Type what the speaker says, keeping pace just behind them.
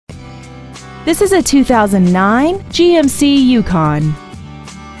This is a 2009 GMC Yukon.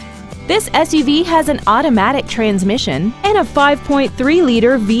 This SUV has an automatic transmission and a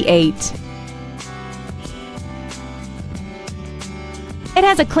 5.3-liter V8. It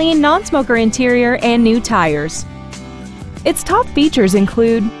has a clean non-smoker interior and new tires. Its top features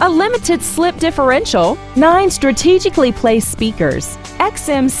include a limited slip differential, 9 strategically placed speakers,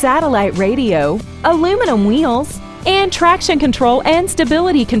 XM satellite radio, aluminum wheels, and traction control and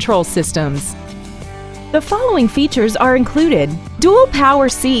stability control systems. The following features are included: dual power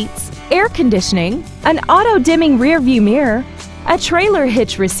seats, air conditioning, an auto-dimming rear-view mirror, a trailer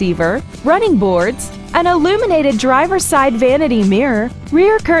hitch receiver, running boards, an illuminated driver's side vanity mirror,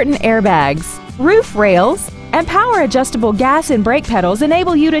 rear curtain airbags, roof rails, and power-adjustable gas and brake pedals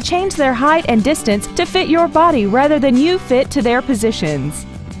enable you to change their height and distance to fit your body rather than you fit to their positions.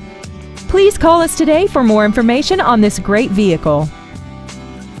 Please call us today for more information on this great vehicle.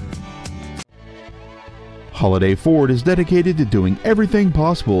 HolidayFord is dedicated to doing everything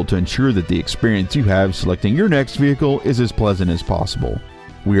possible to ensure that the experience you have selecting your next vehicle is as pleasant as possible.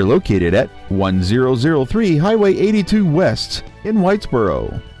 We are located at 1003 Highway 82 West in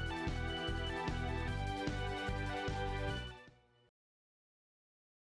Whitesboro.